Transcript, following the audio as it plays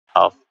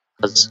tough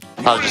because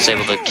I was just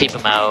able to keep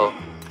him out,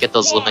 get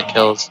those limit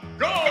kills.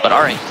 But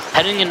alright,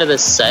 heading into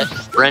this set,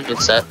 brand new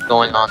set,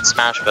 going on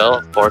Smashville,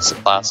 of course, the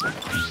classic.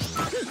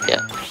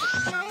 Yeah.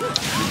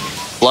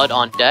 Blood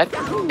on deck.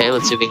 Okay,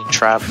 let's see if we can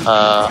trap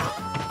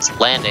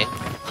landing.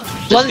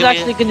 Blood is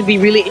actually going to be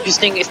really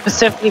interesting,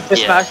 specifically for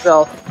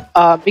Smashville,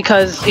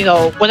 because, you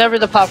know, whenever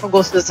the platform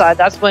goes to the side,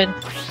 that's when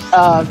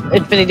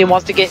Infinity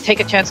wants to take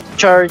a chance to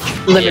charge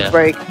limit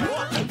break.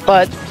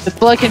 But the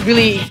Blood can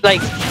really,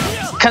 like,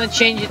 kind of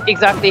change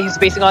exactly his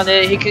spacing on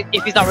it. He could,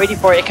 if he's not ready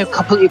for it, it can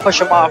completely push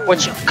him off,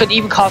 which could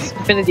even cost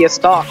Infinity a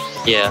stock.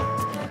 Yeah.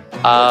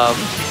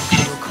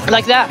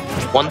 Like that.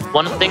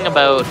 One thing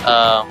about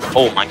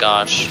oh my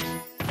gosh.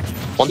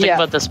 One thing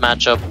about this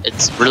matchup,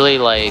 it's really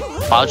like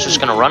Cloud's just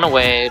gonna run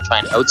away, try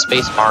and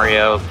outspace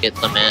Mario, get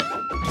limit,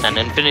 and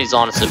Infinity's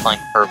honestly playing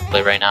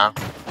perfectly right now.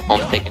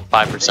 Only taking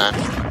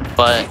 5%.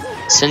 But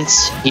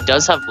since he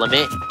does have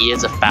limit, he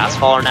is a fast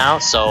faller now,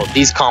 so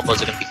these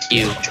combos are gonna be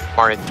huge.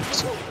 Mario,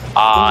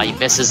 he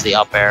misses the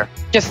up air.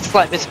 Just a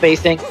slight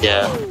misspacing.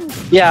 Yeah.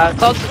 Yeah,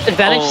 Cloud's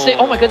advantage.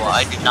 Oh my goodness.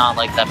 I do not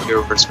like that pure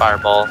reverse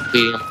fireball,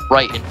 leading him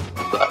right into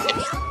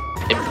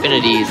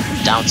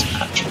Infinity's down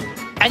smash.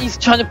 And he's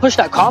trying to push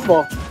that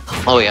combo.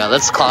 Oh yeah,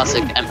 that's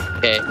classic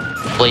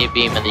MPK. Blade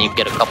beam and then you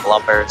get a couple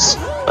uppers,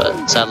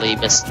 but sadly he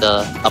missed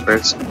the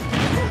uppers.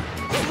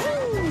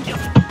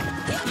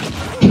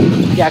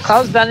 Yeah,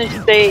 Cloud's advantage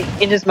today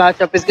in this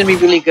matchup is going to be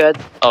really good.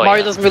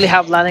 Mario doesn't really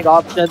have landing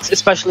options,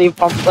 especially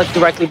from like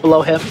directly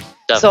below him.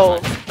 Definitely.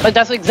 So, but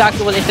that's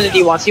exactly what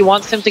Infinity wants. He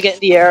wants him to get in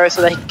the air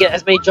so that he can get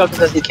as many jugs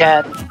as he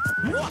can.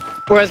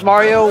 Whereas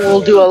Mario will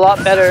do a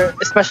lot better,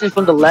 especially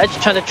from the ledge,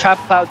 trying to trap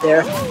Cloud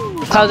there.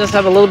 Cloud does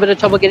have a little bit of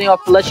trouble getting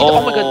off the ledge.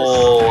 Oh my goodness.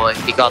 Oh,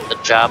 he got the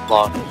jab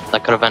block.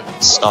 That could have been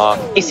a stock.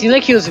 It seemed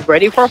like he was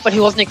ready for it, but he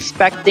wasn't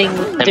expecting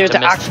there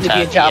to actually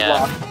be a jab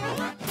block.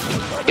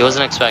 He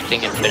wasn't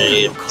expecting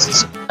Infinity to miss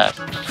his attack.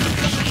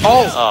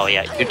 Oh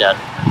yeah, you're dead.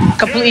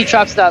 Completely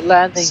traps that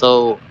landing.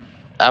 So,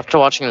 after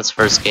watching this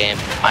first game,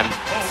 I'm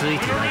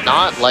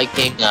not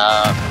liking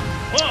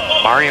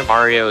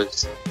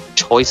Mario's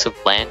choice of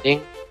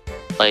landing.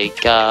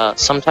 Like,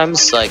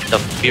 sometimes like the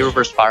fear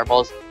reverse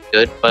fireball is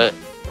good, but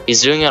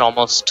he's doing it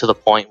almost to the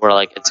point where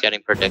like it's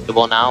getting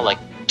predictable now, like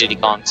Diddy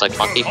Kong's like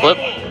monkey flip.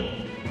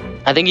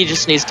 I think he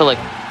just needs to like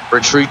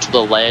retreat to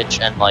the ledge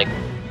and like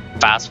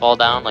fast fall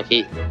down. Like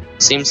he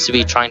seems to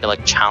be trying to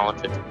like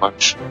challenge it too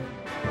much.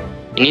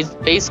 He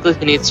needs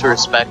to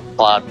respect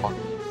Cloud more.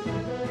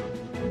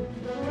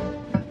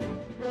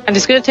 And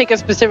it's going to take a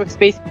specific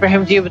space for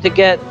him to be able to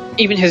get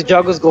even his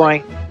juggles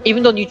going.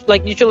 Even though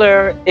neutral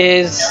air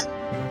is...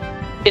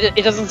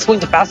 It doesn't swing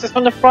the fastest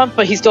from the front,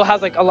 but he still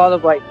has like a lot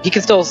of like... He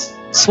can still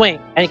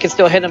swing, and he can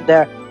still hit him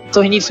there.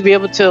 So he needs to be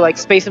able to like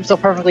space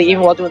himself perfectly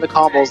even while doing the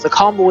combos. The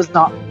combo is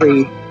not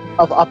free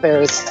of up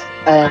airs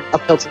and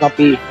up tilts and up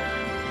B.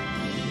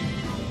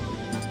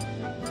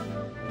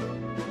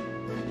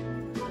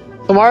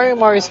 So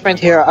Mario's friend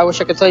here, I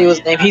wish I could tell you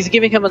his name. He's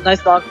giving him a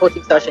nice long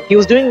coaching session. He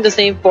was doing the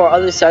same for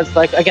other sets,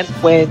 like against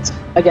Twins,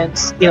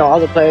 against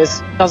other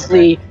players,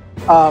 constantly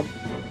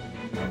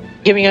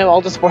giving him all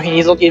the support he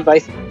needs, all the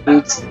advice he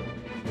needs.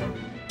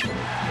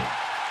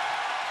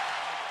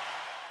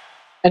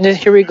 And then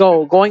here we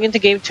go, going into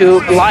game 2,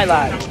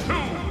 Lilac.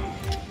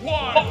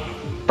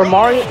 For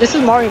Mario, this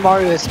is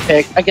Mario's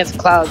pick against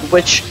Cloud,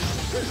 which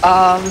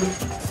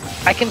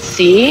I can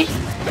see,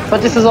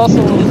 but this is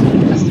also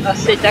a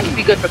state that can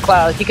be good for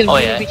Cloud. He can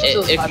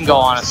it can go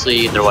honestly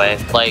either way.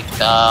 Like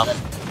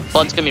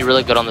Blood's gonna be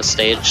really good on the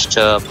stage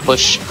to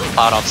push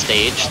Cloud off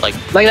stage, like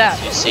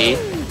that. You see,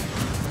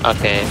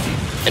 okay.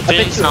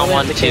 Infinity's not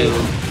one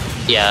to.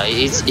 Yeah,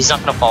 he's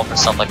not gonna fall for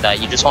stuff like that.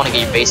 You just want to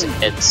get your basic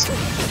hits.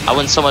 I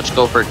wouldn't so much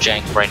go for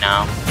jank right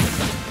now.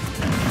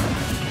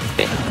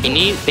 Okay. He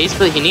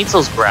needs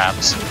those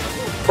grabs.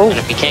 And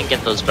if he can't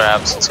get those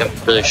grabs, it's gonna be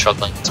really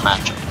struggling in this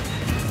matchup.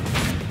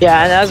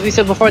 Yeah, and as we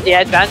said before, the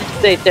advantage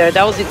state there,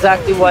 that was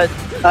exactly what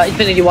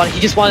Infinity wanted. He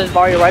just wanted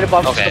Mario right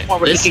above him to the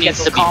point where he could get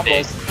those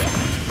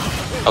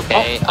combos.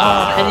 Okay.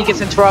 And he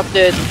gets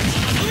interrupted.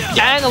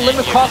 And a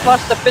limit cross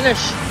slash to finish.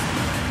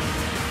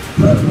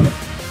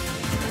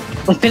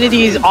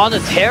 Infinity is on a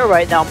tear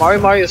right now.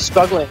 Mario is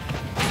struggling.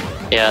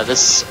 Yeah,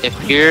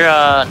 if you're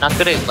not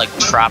good at like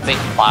trapping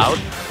Cloud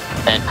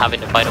and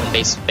having to fight him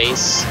face to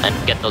face and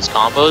get those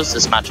combos,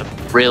 this matchup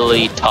is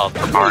really tough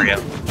for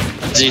Mario.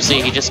 As you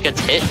see, he just gets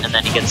hit and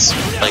then he gets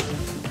like,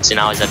 see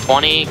now he's at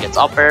 20, gets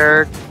up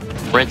air,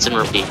 rinse and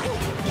repeat.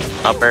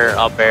 Up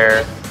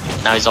air,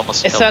 now he's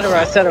almost killed.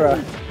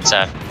 Etc.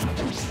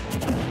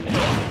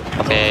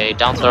 Okay,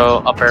 down throw,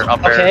 up air,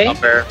 up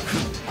air.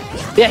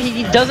 Yeah,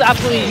 he does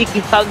absolutely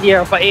keep Cloud in the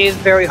air, but it is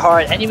very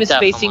hard. Any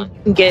misspacing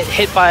can get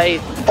hit by...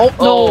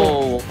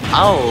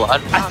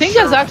 I think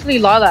that's actually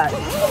Lilac.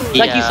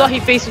 Like, you saw he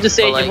faced with the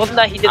stage, it wasn't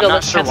that he did a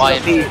left I'm not sure why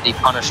he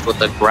punished with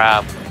the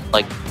grab.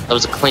 Like, that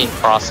was a clean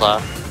cross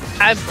slash.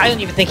 I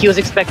don't even think he was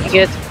expecting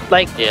it.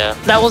 Like,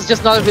 that was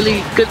just not a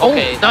really good...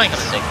 Okay,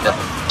 nice.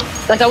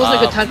 Like, that wasn't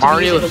a good time to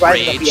be using the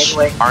right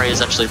anyway. Mario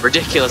is actually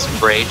ridiculous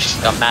with rage.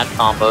 He's got mad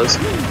combos.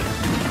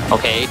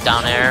 Okay,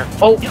 down air.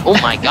 Oh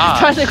my god.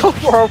 Trying to go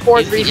for a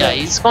forward reset. Yeah,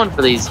 he's going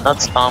for these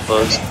nuts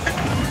combos.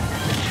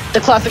 The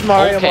classic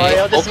Mario.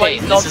 This is what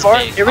he's known for.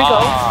 Here we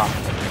go.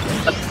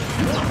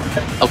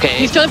 Okay.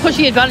 He's trying to push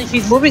the advantage.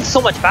 He's moving so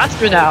much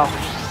faster now.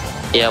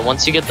 Yeah,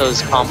 once you get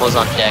those combos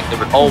on deck,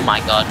 oh my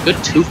god, good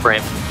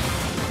 2-frame.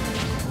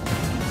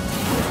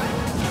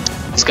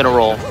 He's gonna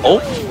roll. Oh,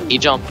 he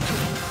jumped.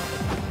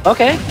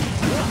 Okay.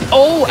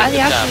 Oh, and he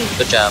actually...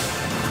 Good job.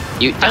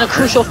 And a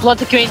crucial flood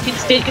to maintain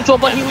stage control,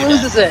 but he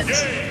loses it.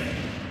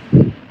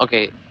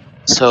 Okay,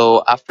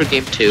 so after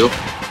game 2,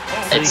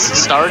 it's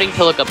starting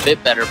to look a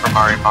bit better for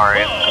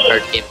MarioMario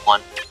compared to game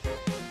 1.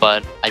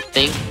 But I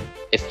think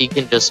if he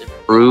can just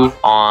improve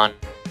on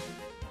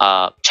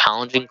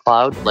challenging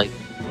Cloud, like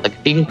if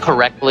he can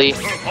correctly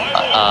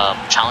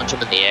challenge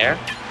him in the air,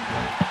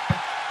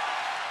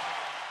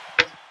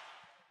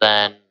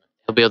 then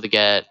he'll be able to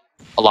get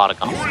a lot of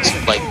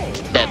combos, like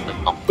deadly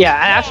combos. Yeah,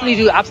 I actually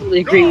do absolutely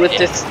agree with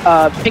this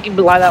picking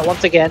below that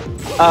once again.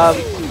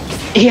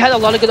 He had a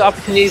lot of good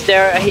opportunities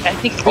there. I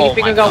think he's really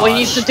figuring out what he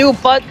needs to do,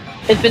 but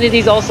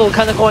Infinity's also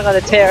kind of going on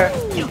a tear.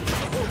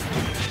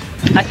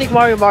 I think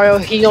Mario,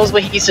 he knows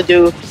what he needs to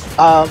do.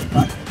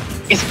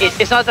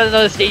 It's not that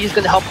another stage is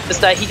going to help him, it's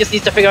that he just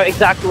needs to figure out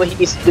exactly what he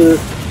needs to do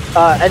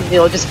and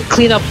just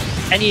clean up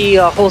any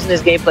holes in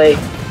his gameplay.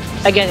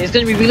 Again, it's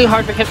going to be really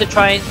hard for him to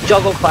try and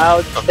juggle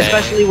Cloud,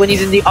 especially when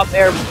he's in the up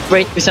air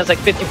rate percent, like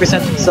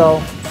 50% or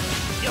so.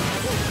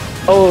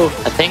 Oh,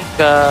 I think.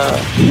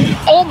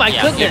 Oh my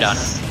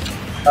goodness!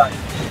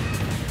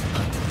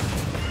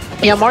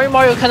 Yeah,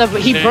 Mario kind of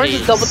he burned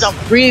his double jump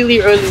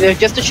really early there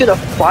just to shoot a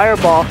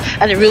fireball,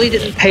 and it really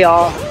didn't pay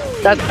off.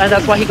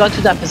 That's why he got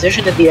to that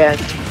position at the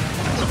end.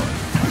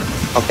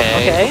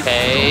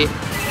 Okay.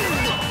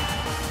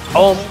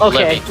 Oh,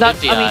 okay. I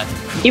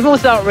mean, even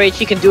without rage,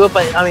 he can do it,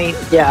 but I mean,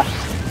 yeah.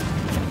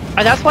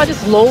 And that's why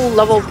this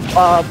low-level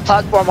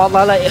platform on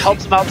Lala, it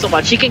helps him out so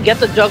much. He can get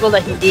the juggle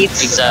that he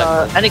needs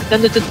and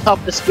extend it to the top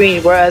of the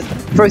screen, whereas,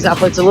 for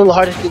example, it's a little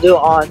harder to do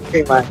on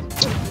Dreamland.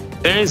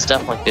 He's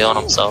definitely feeling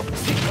himself.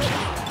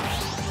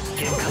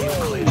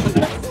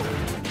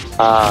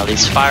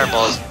 These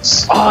fireballs.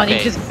 Oh, and he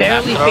just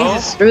barely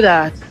phases through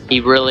that. He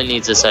really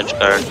needs this edge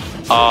guard.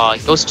 Oh,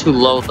 he goes too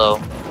low, though.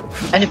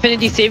 And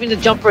Infinity saving the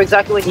jump for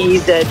exactly when he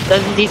needs it.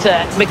 Doesn't need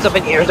to mix up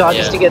an air dodge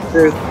just to get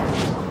through.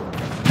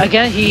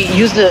 Again, he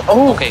used the...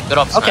 Oh, okay, good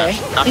up smash. Okay,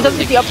 he doesn't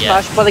get the up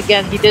smash, but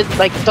again, he did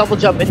like double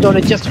jump and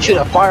donut just to shoot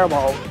a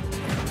fireball.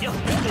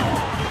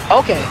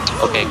 Okay.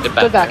 Okay,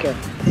 good back air.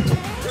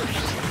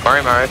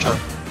 Mario trying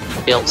to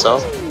feel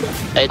himself.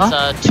 It's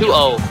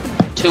 2-0.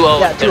 2-0.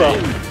 Yeah,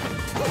 2-0.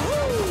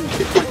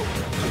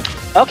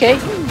 Okay.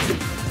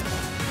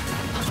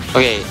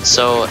 Okay,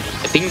 so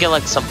if he can get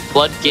like some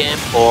Blood Gimp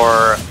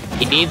or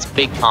he needs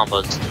big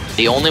combos.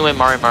 The only way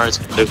Mario is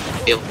going to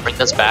be able to bring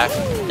this back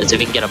is if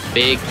he can get a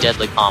big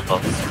deadly combo.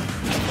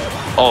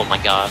 Oh my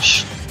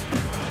gosh.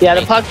 Yeah,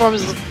 the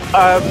platforms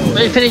are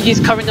Infinity's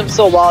covering them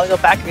so well.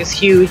 Back is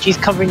huge. He's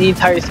covering the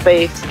entire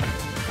space.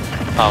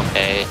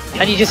 Okay.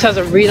 And he just has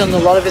a read on a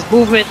lot of his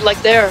movement,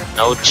 like there.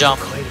 No jump,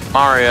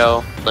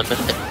 Mario.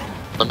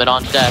 Limit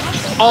on deck.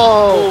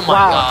 Oh my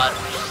god.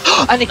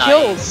 And it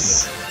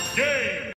kills.